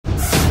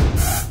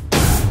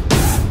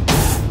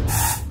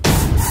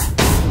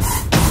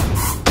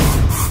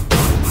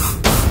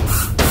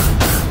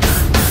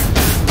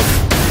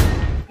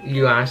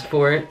asked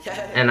for it,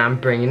 and I'm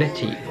bringing it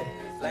to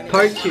you.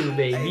 Part 2,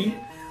 baby.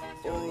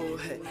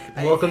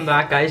 Welcome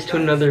back, guys, to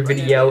another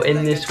video.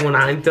 In this one,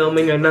 I'm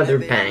filming another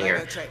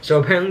banger. So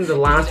apparently the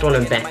last one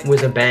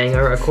was a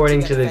banger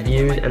according to the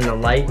views and the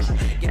likes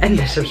and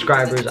the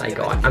subscribers I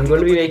got. I'm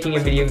going to be making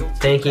a video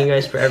thanking you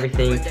guys for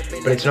everything,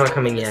 but it's not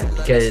coming yet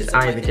because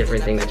I have a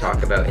different thing to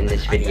talk about in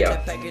this video.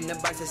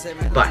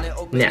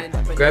 But now,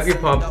 grab your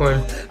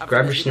popcorn,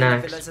 grab your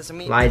snacks,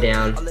 lie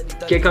down,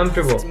 get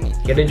comfortable,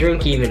 get a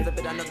drink even,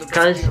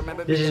 because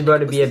this is about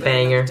to be a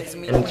banger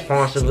and it's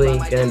possibly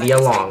going to be a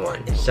long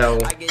one. So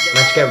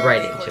let's get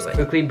right into it.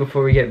 Quickly,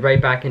 before we get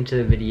right back into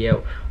the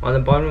video, on the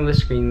bottom of the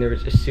screen there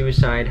is a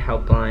suicide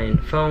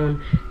helpline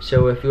phone.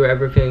 So if you're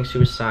ever feeling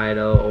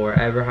suicidal or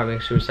ever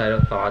having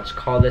suicidal thoughts,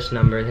 call this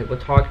number. They will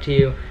talk to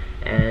you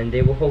and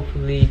they will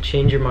hopefully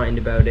change your mind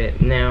about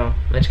it. Now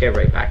let's get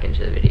right back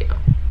into the video.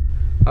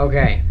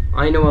 Okay,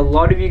 I know a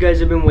lot of you guys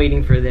have been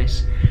waiting for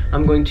this.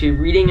 I'm going to be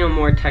reading out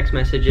more text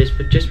messages,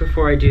 but just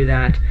before I do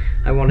that,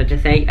 I wanted to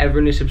thank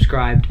everyone who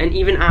subscribed. And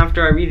even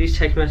after I read these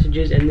text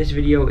messages and this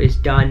video is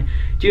done,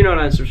 do not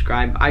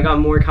unsubscribe. I got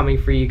more coming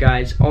for you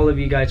guys, all of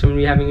you guys. I'm going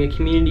to be having a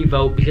community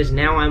vote because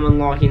now I'm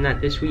unlocking that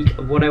this week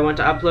of what I want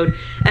to upload,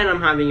 and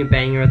I'm having a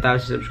banger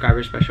 1,000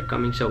 subscriber special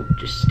coming, so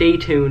just stay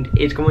tuned.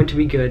 It's going to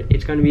be good.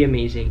 It's going to be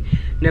amazing.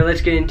 Now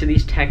let's get into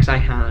these texts I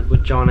had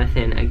with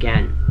Jonathan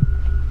again.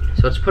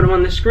 So let's put him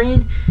on the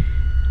screen.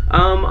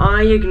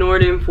 I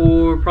ignored him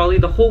for probably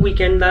the whole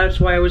weekend.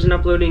 That's why I wasn't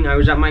uploading. I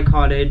was at my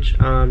cottage,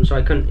 so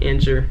I couldn't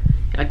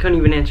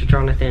even answer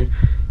Jonathan.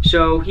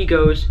 So he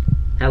goes,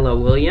 "Hello,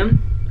 William,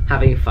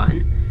 having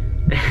fun?"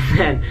 And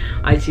then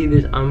I see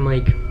this, I'm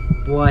like,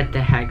 what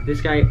the heck?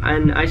 This guy,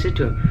 and I said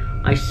to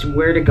him, "I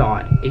swear to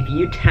God, if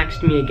you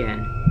text me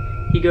again."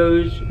 He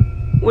goes,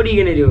 "What are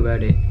you gonna do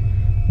about it?"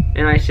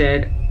 And I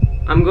said,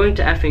 "I'm going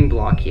to effing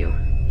block you."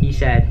 He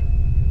said,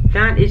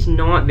 "That is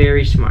not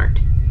very smart."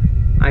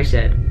 I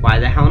said, "Why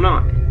the hell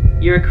not?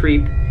 You're a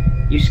creep.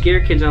 You scare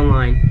kids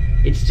online.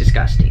 It's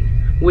disgusting."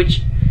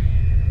 Which,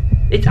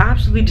 it's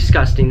absolutely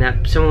disgusting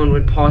that someone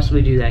would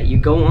possibly do that. You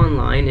go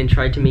online and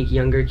try to make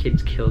younger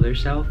kids kill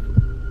themselves.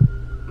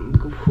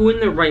 Who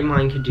in their right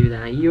mind could do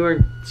that? You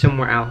are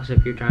somewhere else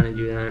if you're trying to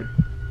do that.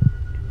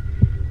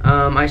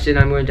 I said,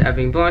 "I'm going to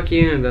effing block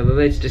you," and blah blah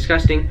blah, it's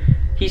disgusting.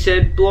 He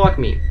said, "Block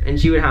me and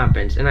see what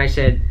happens." And I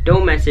said,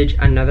 "Don't message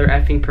another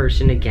effing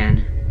person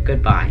again.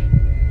 Goodbye."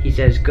 He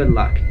says, "Good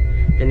luck."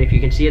 Then if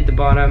you can see at the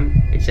bottom,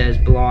 it says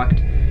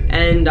blocked,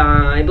 and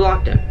I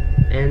blocked him.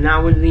 And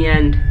that was the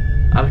end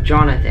of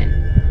Jonathan.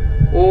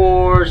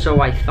 Or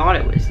so I thought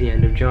it was the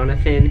end of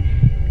Jonathan.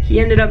 He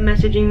ended up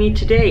messaging me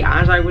today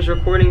as I was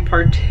recording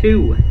part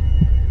 2.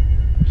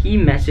 He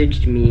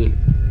messaged me,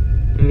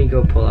 let me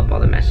go pull up all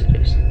the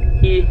messages.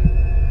 He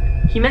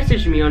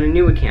messaged me on a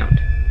new account.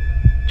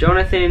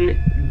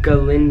 Jonathan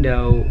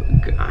Galindo,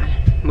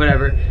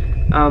 whatever,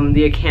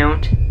 the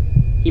account.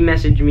 He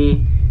messaged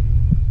me,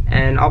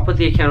 and I'll put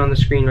the account on the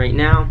screen right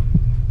now.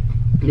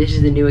 This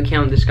is the new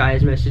account this guy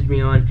has messaged me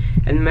on,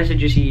 and the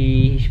messages,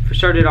 he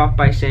started off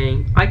by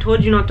saying, "I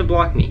told you not to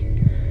block me."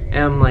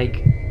 And I'm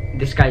like,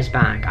 this guy's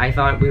back. I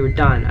thought we were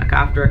done.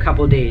 After a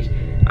couple days,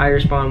 I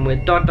respond with ...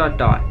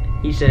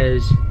 He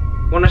says,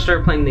 "Want to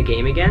start playing the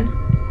game again?"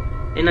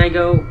 And I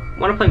go,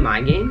 "Want to play my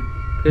game?"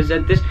 Because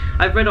at this,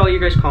 I've read all your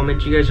guys'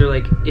 comments. You guys are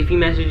like, if he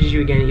messages you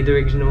again, either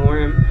ignore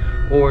him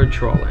or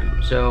troll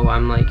him. So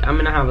I'm like, I'm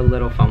gonna have a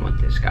little fun with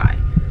this guy.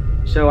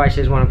 So I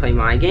says, "Want to play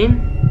my game?"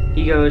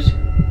 He goes,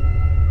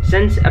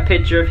 sends a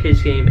picture of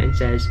his game and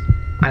says,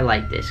 "I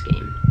like this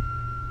game."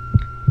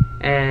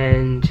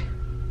 And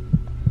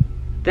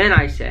then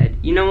I said,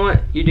 "You know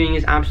what you're doing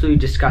is absolutely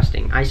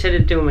disgusting." I said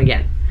it to him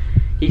again.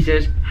 He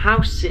says,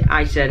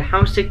 I said,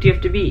 "How sick do you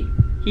have to be?"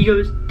 He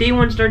goes, "Day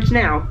 1 starts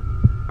now.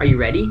 Are you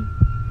ready?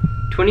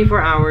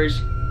 24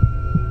 hours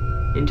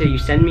until you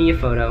send me a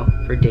photo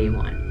for day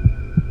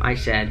 1. I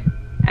said,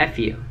 "F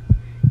you."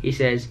 He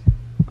says,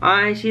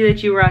 "I see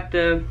that you were at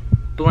the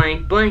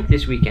blank blank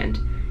this weekend."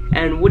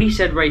 And what he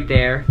said right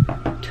there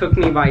took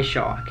me by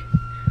shock.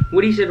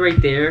 What he said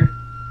right there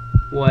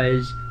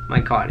was my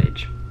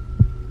cottage.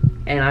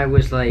 And I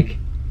was like,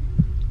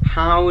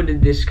 how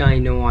did this guy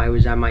know I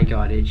was at my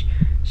cottage?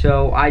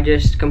 So I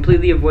just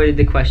completely avoided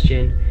the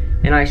question,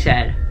 and I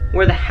said,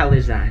 "Where the hell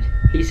is that?"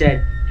 He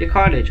said, "Your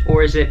cottage,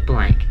 or is it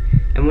blank?"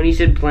 And when he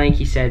said blank,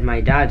 he said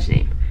my dad's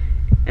name.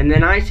 And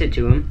then I said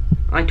to him,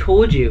 "I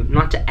told you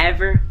not to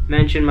ever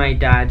mention my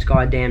dad's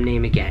goddamn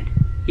name again."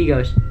 He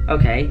goes,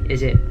 "Okay,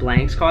 is it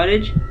blank's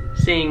cottage?"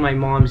 Saying my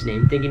mom's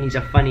name, thinking he's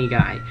a funny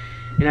guy.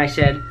 And I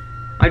said,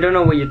 "I don't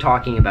know what you're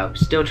talking about."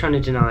 Still trying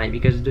to deny,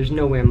 because there's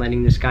no way I'm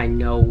letting this guy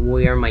know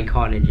where my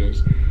cottage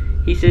is.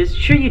 He says,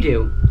 "Sure you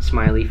do,"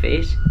 smiley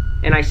face.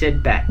 And I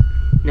said, "Bet.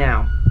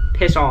 Now,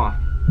 piss off."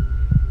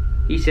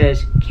 He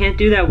says, "Can't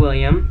do that,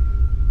 William,"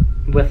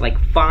 with like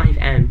 5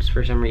 M's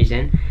for some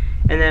reason.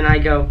 And then I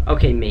go,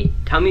 "Okay, mate,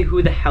 tell me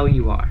who the hell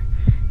you are."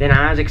 Then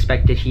as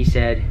expected, he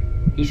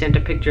sent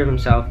a picture of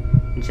himself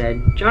and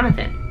said,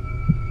 "Jonathan."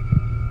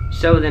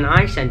 So then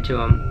I sent to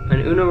him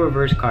an Uno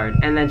reverse card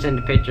and then sent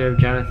a picture of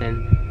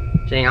Jonathan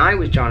saying I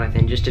was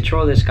Jonathan, just to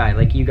troll this guy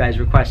like you guys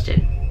requested.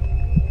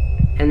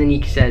 And then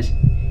he says,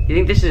 you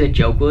think this is a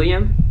joke,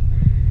 William?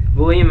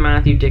 William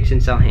Matthew Dixon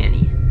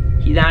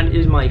Salhani. That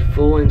is my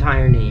full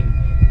entire name.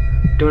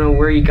 Don't know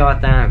where you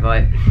got that,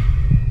 but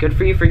good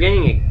for you for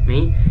getting it,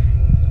 me.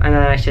 And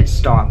then I said,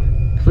 stop.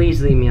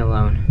 Please leave me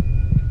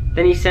alone.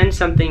 Then he sends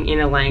something in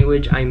a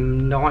language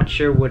I'm not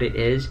sure what it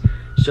is.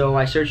 So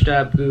I searched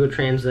up Google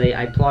Translate,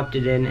 I plopped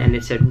it in, and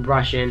it said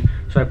Russian.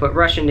 So I put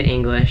Russian to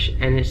English,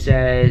 and it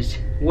says,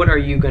 what are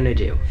you gonna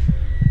do?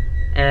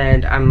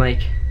 And I'm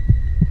like,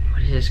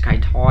 what is this guy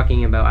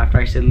talking about, after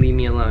I said leave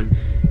me alone?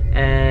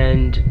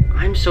 And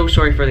I'm so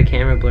sorry for the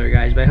camera blur,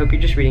 guys, but I hope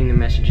you're just reading the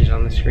messages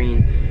on the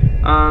screen.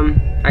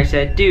 I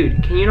said,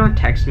 dude, can you not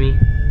text me?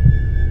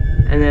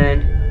 And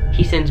then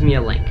he sends me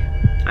a link.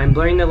 I'm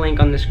blurring the link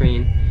on the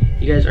screen.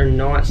 You guys are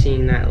not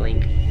seeing that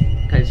link,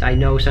 because I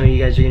know some of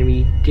you guys are going to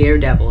be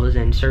daredevils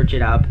and search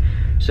it up.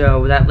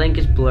 So that link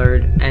is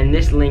blurred, and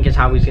this link is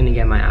how he's going to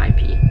get my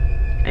IP.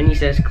 And he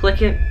says,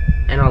 click it,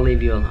 and I'll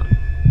leave you alone.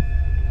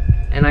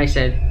 And I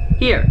said,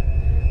 here,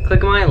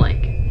 click my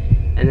link.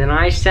 And then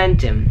I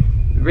sent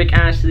him, Rick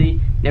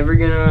Astley, never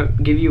gonna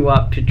give you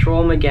up, to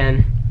troll him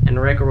again and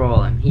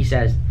rickroll him. He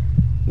says,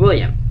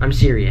 William, I'm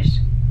serious.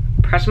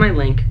 Press my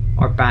link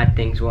or bad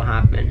things will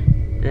happen.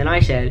 And then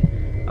I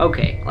said,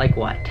 okay, like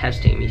what?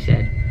 Testing him. He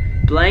said,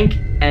 blank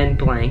and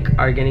blank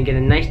are gonna get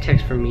a nice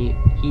text from me.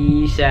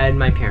 He said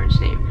my parents'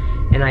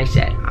 name. And I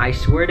said, I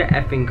swear to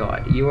effing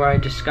God, you are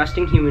a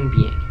disgusting human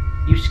being.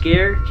 You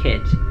scare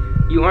kids.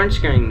 You aren't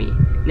scaring me.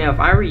 Now, if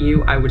I were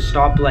you, I would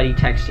stop bloody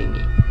texting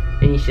me.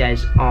 And he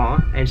says,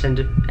 aw, and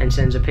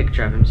sends a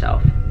picture of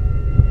himself.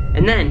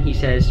 And then he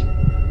says,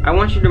 I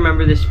want you to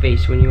remember this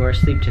face when you are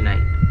asleep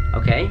tonight,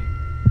 okay?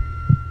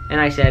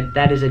 And I said,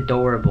 that is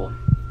adorable.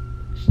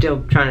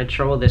 Still trying to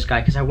troll this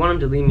guy because I want him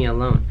to leave me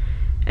alone.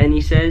 And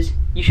he says,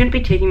 you shouldn't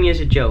be taking me as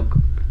a joke.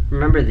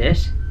 Remember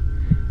this?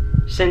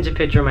 Sends a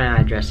picture of my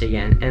address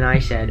again. And I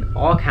said,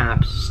 all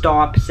caps,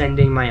 stop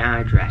sending my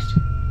address.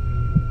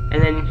 And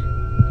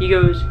then he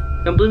goes,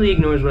 completely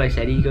ignores what I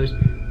said. He goes,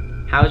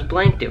 how's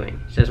blank doing?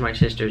 Says my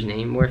sister's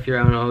name. Or if you're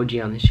an OG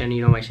on this channel,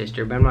 you know my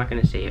sister, but I'm not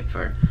going to say it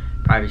for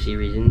privacy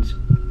reasons.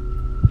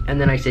 And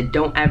then I said,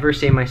 don't ever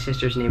say my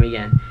sister's name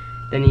again.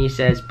 Then he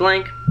says,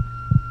 blank,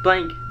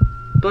 blank,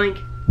 blank,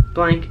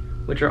 blank,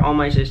 which are all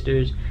my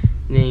sister's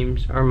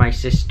names, or my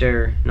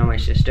sister, not my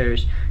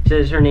sister's,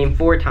 says her name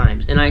 4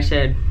 times. And I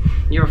said,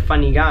 you're a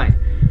funny guy.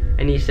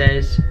 And he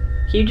says,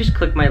 can you just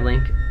click my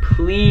link?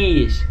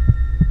 Please.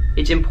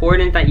 It's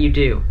important that you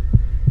do.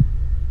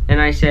 And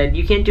I said,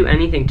 you can't do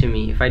anything to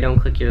me if I don't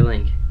click your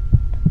link.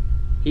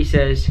 He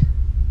says,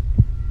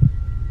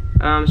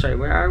 sorry,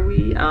 where are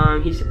we?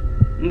 He says,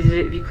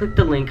 if you click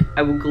the link,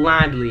 I will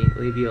gladly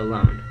leave you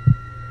alone.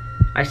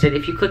 I said,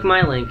 if you click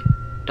my link, ...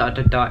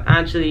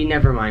 Actually,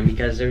 never mind,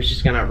 because I was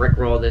just gonna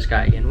rickroll this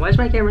guy again. Why is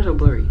my camera so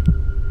blurry?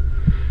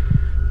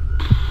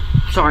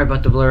 Sorry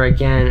about the blur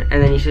again.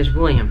 And then he says,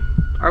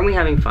 William, aren't we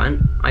having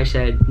fun? I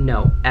said,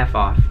 no, F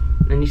off.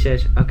 And he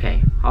says,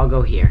 okay, I'll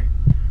go here.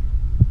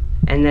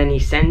 And then he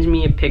sends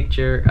me a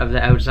picture of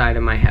the outside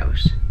of my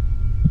house.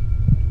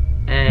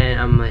 And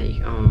I'm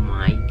like, oh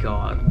my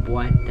god,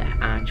 what the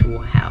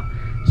actual hell?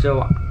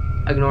 So,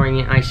 ignoring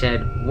it, I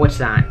said, what's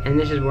that? And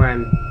this is where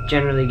I'm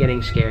generally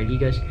getting scared. He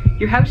goes,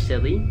 your house,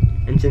 silly,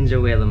 and sends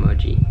a whale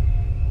emoji.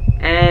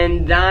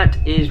 And that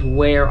is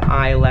where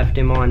I left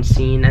him on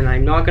scene, and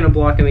I'm not going to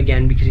block him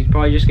again because he's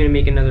probably just going to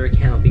make another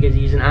account because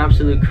he's an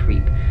absolute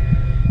creep.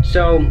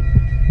 So,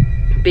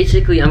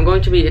 basically, I'm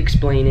going to be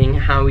explaining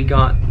how we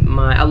got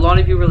a lot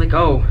of you were like,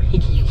 oh,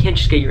 you can't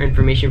just get your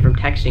information from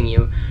texting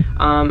you.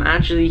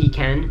 Actually, he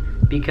can,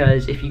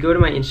 because if you go to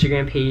my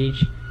Instagram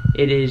page,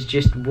 it is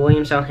just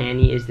William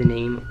Salhani is the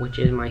name, which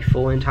is my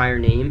full entire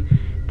name.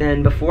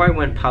 Then before I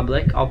went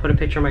public, I'll put a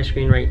picture on my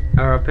screen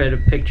I'll put a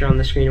picture on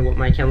the screen of what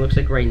my account looks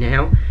like right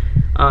now.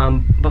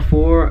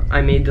 Before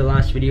I made the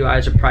last video, I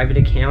was a private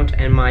account,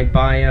 and my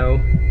bio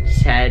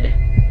said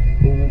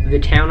the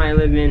town I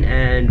live in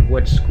and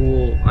what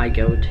school I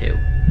go to.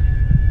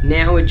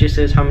 Now it just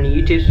says how many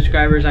YouTube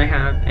subscribers I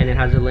have, and it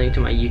has a link to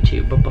my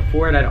YouTube. But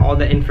before it had all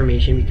that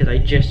information because I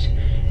just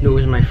knew it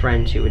was my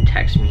friends who would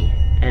text me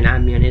and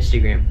add me on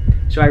Instagram.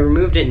 So I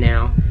removed it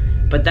now,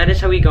 but that is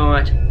how he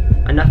got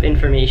enough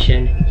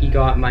information. He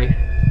got my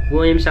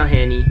William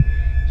Salhani,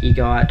 he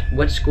got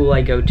what school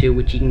I go to,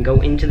 which he can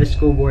go into the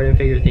school board and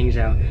figure things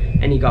out,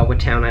 and he got what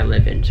town I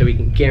live in, so he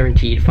can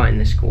guaranteed find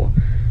the school.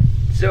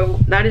 So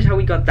that is how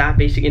we got that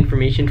basic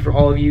information for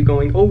all of you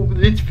going, oh,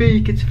 it's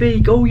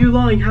fake, oh, you're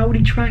lying, how would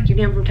he track you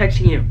down from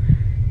texting you?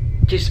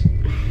 Just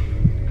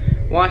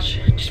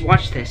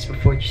watch this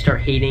before you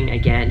start hating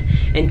again.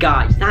 And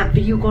guys, that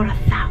video got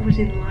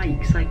 1,000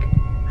 likes, like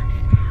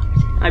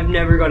 1,000. I've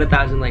never got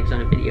 1,000 likes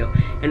on a video,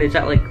 and it's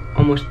at like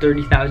almost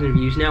 30,000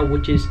 views now,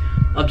 which is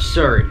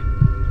absurd,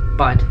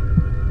 but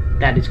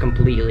that is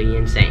completely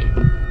insane.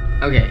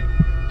 Okay,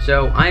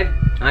 so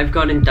I've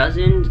gotten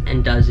dozens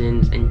and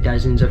dozens and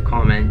dozens of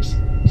comments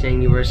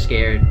saying you were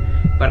scared,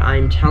 but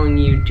I'm telling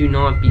you, do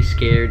not be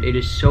scared. It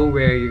is so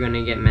rare you're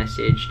gonna get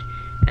messaged,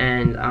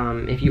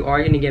 And if you are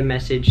going to get a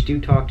message, do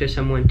talk to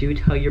someone, do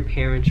tell your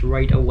parents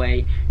right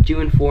away, do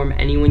inform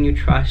anyone you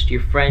trust,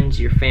 your friends,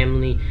 your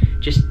family.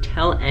 Just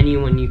tell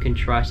anyone you can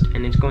trust,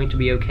 and it's going to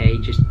be okay.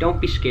 Just don't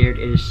be scared.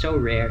 It is so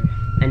rare,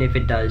 and if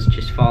it does,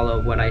 just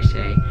follow what I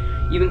say.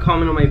 You can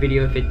comment on my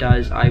video if it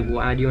does. I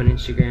will add you on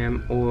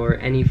Instagram or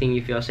anything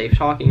you feel safe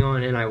talking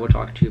on, and I will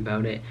talk to you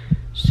about it.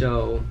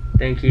 So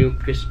thank you.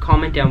 Just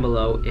comment down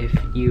below if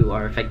you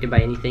are affected by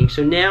anything.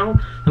 So now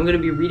I'm going to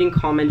be reading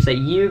comments that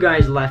you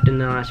guys left in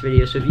the last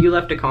video. So if you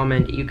left a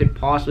comment, you could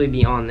possibly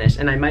be on this,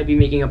 and I might be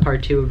making a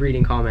part 2 of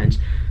reading comments,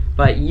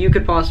 but you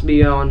could possibly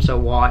be on. So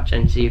watch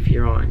and see if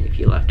you're on, if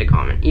you left a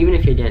comment. Even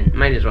if you didn't,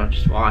 might as well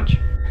just watch.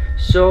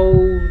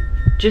 So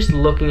just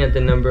looking at the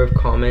number of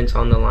comments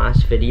on the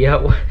last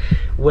video,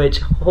 which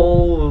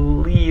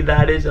holy,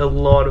 that is a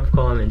lot of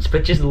comments.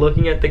 But just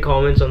looking at the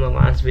comments on the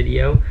last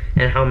video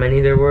and how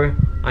many there were,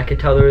 I could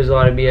tell there was a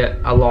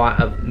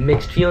lot of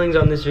mixed feelings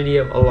on this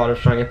video, a lot of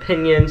strong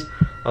opinions,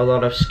 a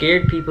lot of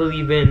scared people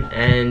even,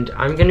 and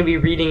I'm going to be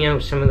reading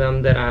out some of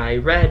them that I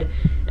read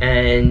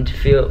and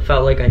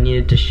felt like I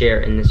needed to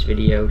share in this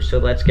video. So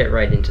let's get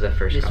right into the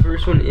first. This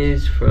first one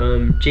is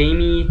from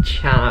Jamie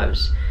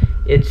Chavs.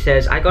 It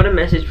says, I got a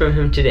message from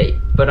him today,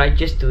 but I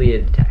just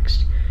deleted the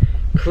text.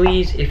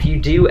 Please, if you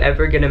do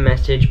ever get a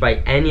message by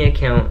any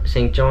account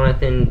saying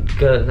Jonathan,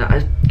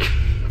 I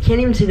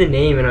can't even say the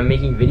name and I'm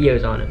making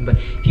videos on it, but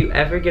if you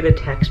ever get a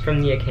text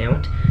from the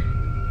account,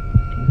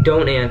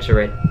 don't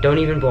answer it. Don't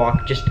even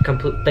block. Just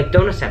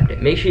don't accept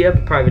it. Make sure you have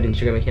a private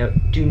Instagram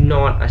account. Do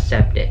not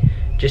accept it.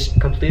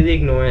 Just completely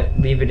ignore it.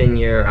 Leave it in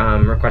your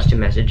requested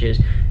messages.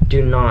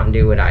 Do not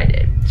do what I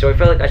did. So I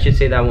felt like I should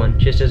say that one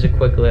just as a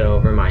quick little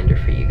reminder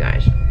for you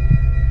guys.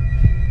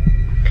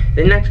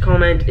 The next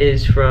comment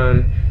is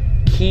from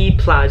Key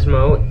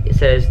Plasmo. It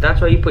says,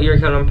 that's why you put your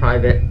account on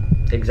private.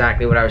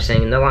 Exactly what I was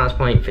saying in the last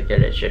point.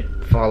 Figured it should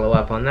follow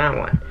up on that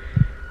one.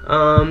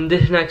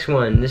 This next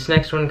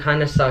one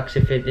kind of sucks.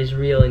 If it is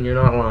real and you're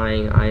not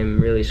lying,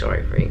 I'm really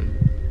sorry for you.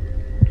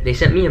 They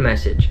sent me a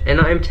message, and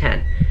I'm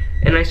 10,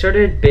 and I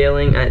started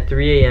bailing at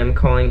 3 AM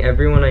calling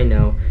everyone I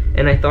know,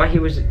 and I thought he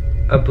was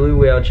a Blue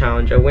Whale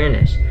Challenge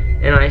awareness,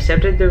 and I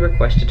accepted their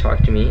request to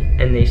talk to me,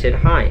 and they said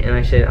hi, and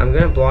I said I'm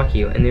gonna block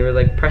you, and they were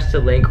like, press the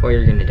link or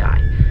you're gonna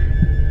die.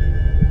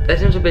 That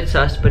sounds a bit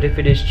sus, but if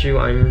it is true,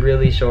 I'm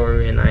really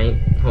sorry, and I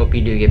hope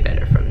you do get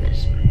better from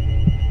this.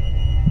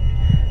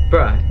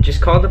 Bruh,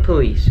 just call the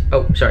police.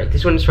 Oh, sorry,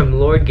 this one is from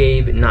Lord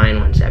Gabe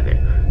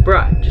 917.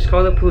 Bruh, just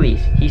call the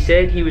police. He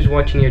said he was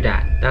watching your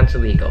dad. That's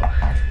illegal.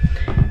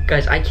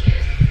 Guys, I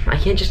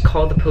can't just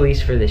call the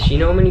police for this. You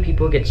know how many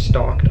people get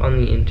stalked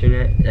on the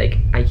internet? Like,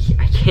 I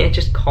can't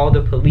just call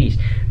the police.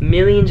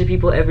 Millions of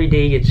people every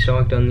day get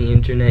stalked on the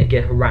internet,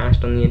 get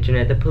harassed on the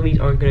internet. The police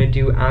aren't gonna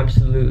do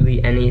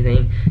absolutely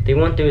anything. They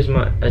won't do as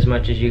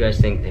much as you guys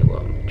think they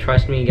will.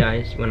 Trust me,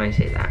 guys, when I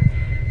say that.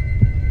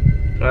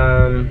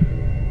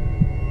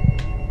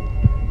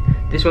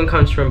 This one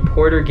comes from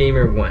Porter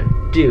Gamer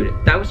 1. Dude,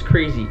 that was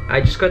crazy. I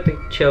just got the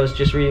chills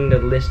just reading the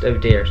list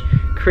of dares.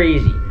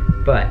 Crazy.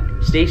 But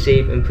stay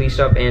safe and please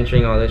stop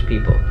answering all those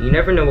people. You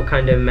never know what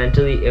kind of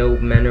mentally ill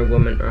men or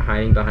women are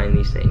hiding behind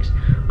these things.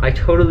 I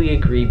totally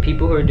agree.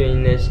 People who are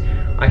doing this,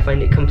 I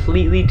find it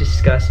completely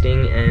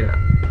disgusting, and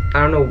I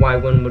don't know why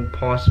one would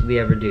possibly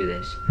ever do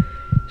this.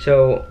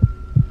 So,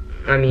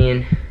 I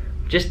mean,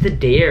 just the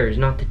dares,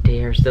 not the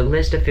dares. The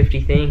list of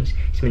 50 things.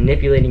 He's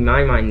manipulating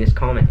my mind in this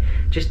comment.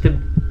 Just the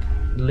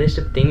list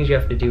of things you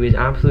have to do is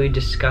absolutely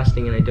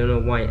disgusting, and I don't know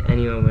why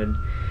anyone would.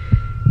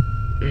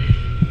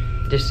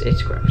 Just,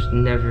 it's gross.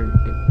 Never.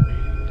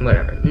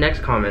 Whatever. Next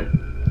comment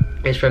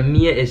is from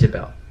Mia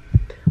Isabel.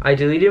 I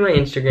deleted my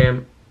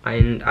Instagram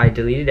and I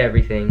deleted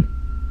everything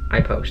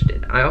I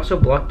posted. I also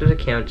blocked those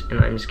accounts and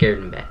I'm scared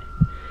in bed.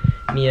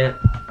 Mia,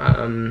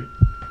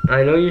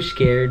 I know you're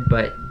scared,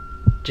 but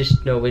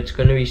just know it's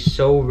going to be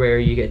so rare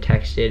you get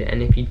texted,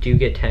 and if you do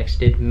get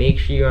texted, make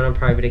sure you're on a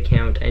private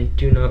account and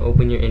do not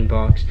open your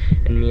inbox.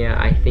 And Mia,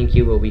 I think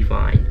you will be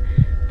fine,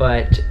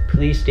 but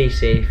please stay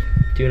safe.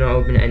 Do not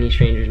open any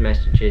strangers'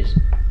 messages,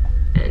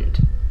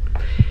 and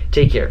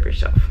take care of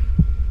yourself.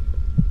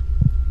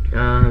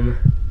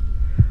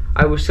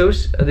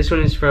 This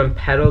one is from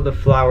Petal the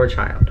Flower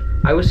Child.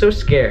 I was so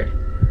scared.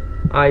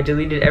 I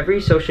deleted every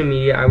social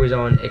media I was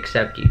on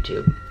except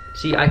YouTube.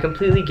 See, I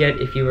completely get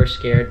if you were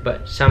scared,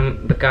 but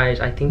guys,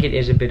 I think it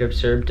is a bit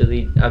absurd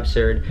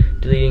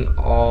deleting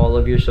all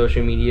of your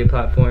social media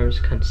platforms,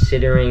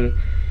 considering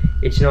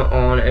it's not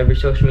on every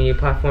social media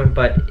platform,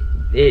 but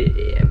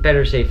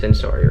better safe than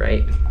sorry,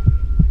 right?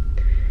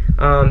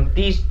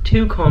 These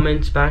two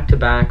comments back to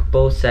back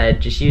both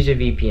said just use a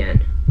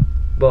VPN.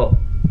 Well,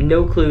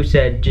 No Clue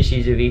said just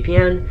use a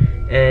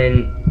VPN,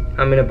 and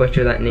I'm gonna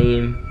butcher that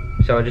name,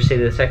 so I'll just say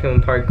the second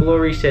one part.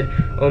 Glory said,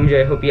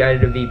 OMG, I hope you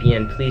added a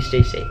VPN. Please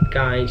stay safe.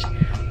 Guys,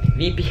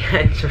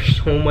 VPNs are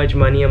so much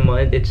money a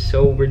month. It's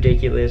so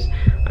ridiculous.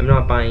 I'm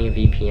not buying a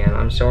VPN.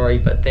 I'm sorry,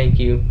 but thank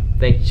you.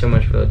 Thank you so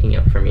much for looking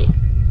out for me.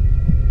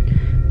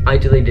 I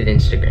deleted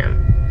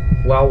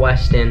Instagram. Well,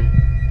 Weston,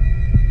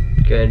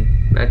 good.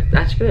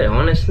 that's good.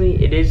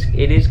 Honestly, it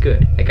is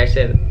good. Like I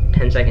said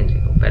 10 seconds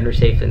ago, better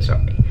safe than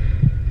sorry.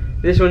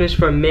 This one is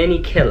from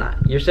Manny Killa.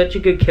 You're such a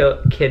good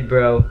kid,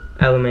 bro.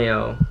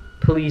 LMAO.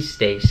 Please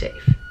stay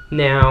safe.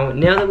 Now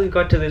that we've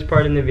got to this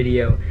part in the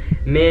video,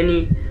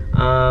 Manny,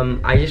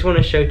 I just want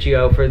to shout you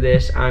out for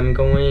this. I'm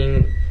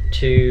going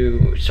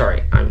to,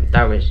 sorry,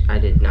 I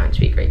did not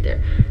speak right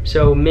there.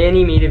 So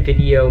Manny made a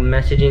video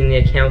messaging the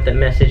account that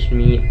messaged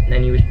me,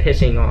 and he was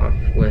pissing off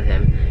with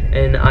him,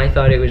 and I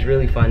thought it was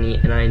really funny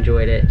and I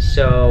enjoyed it.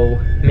 So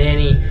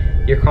Manny,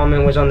 your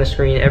comment was on the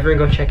screen.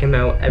 Everyone go check him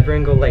out.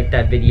 Everyone go like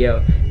that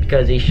video,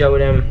 because he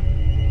showed him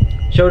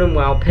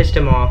well, pissed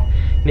him off,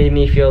 made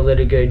me feel a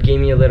little good, gave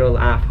me a little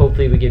laugh.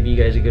 Hopefully we give you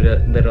guys a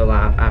good little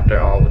laugh after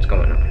all what's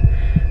going on.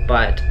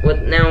 But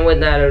now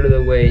with that out of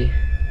the way,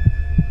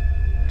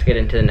 let's get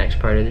into the next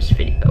part of this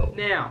video.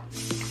 Now,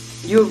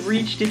 you have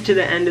reached it to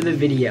the end of the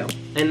video,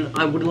 and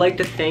I would like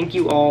to thank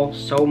you all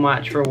so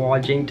much for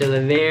watching to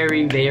the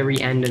very,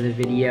 very end of the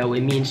video.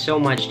 It means so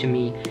much to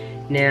me.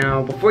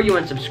 Now, before you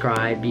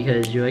unsubscribe,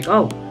 because you're like,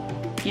 oh,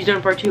 he's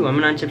done part 2, I'm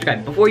gonna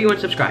unsubscribe. Before you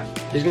unsubscribe,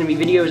 there's gonna be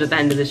videos at the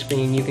end of this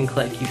screen. You can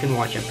click, you can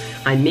watch them.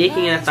 I'm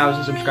making a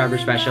 1,000 subscriber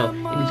special.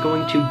 It is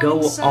going to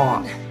go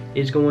off.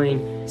 It's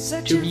going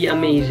to be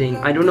amazing.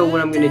 I don't know what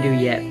I'm gonna do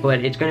yet,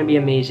 but it's gonna be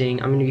amazing.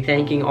 I'm gonna be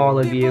thanking all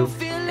of you,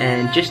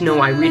 and just know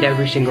I read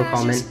every single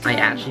comment. I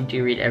actually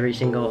do read every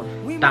single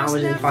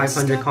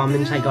 1,500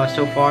 comments I got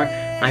so far.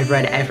 I've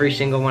read every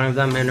single one of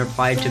them and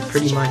replied to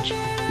pretty much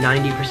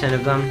 90%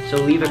 of them. So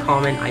leave a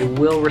comment, I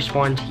will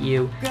respond to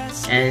you.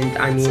 And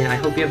I mean, I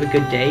hope you have a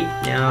good day.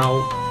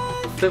 Now,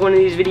 click one of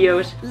these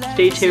videos,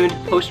 stay tuned,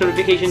 post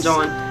notifications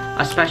on,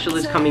 a special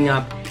is coming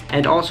up.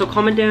 And also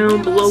comment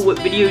down below what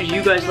videos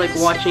you guys like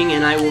watching,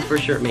 and I will for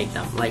sure make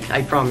them, like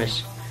I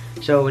promise.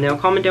 So now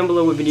comment down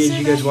below what videos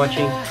you guys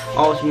watching.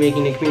 I'll also be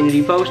making a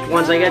community post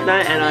once I get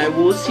that, and I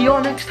will see you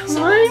all next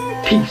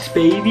time. Peace,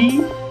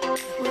 baby.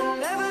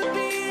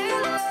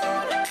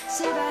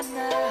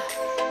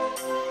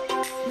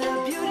 The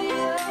beauty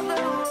of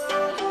the world.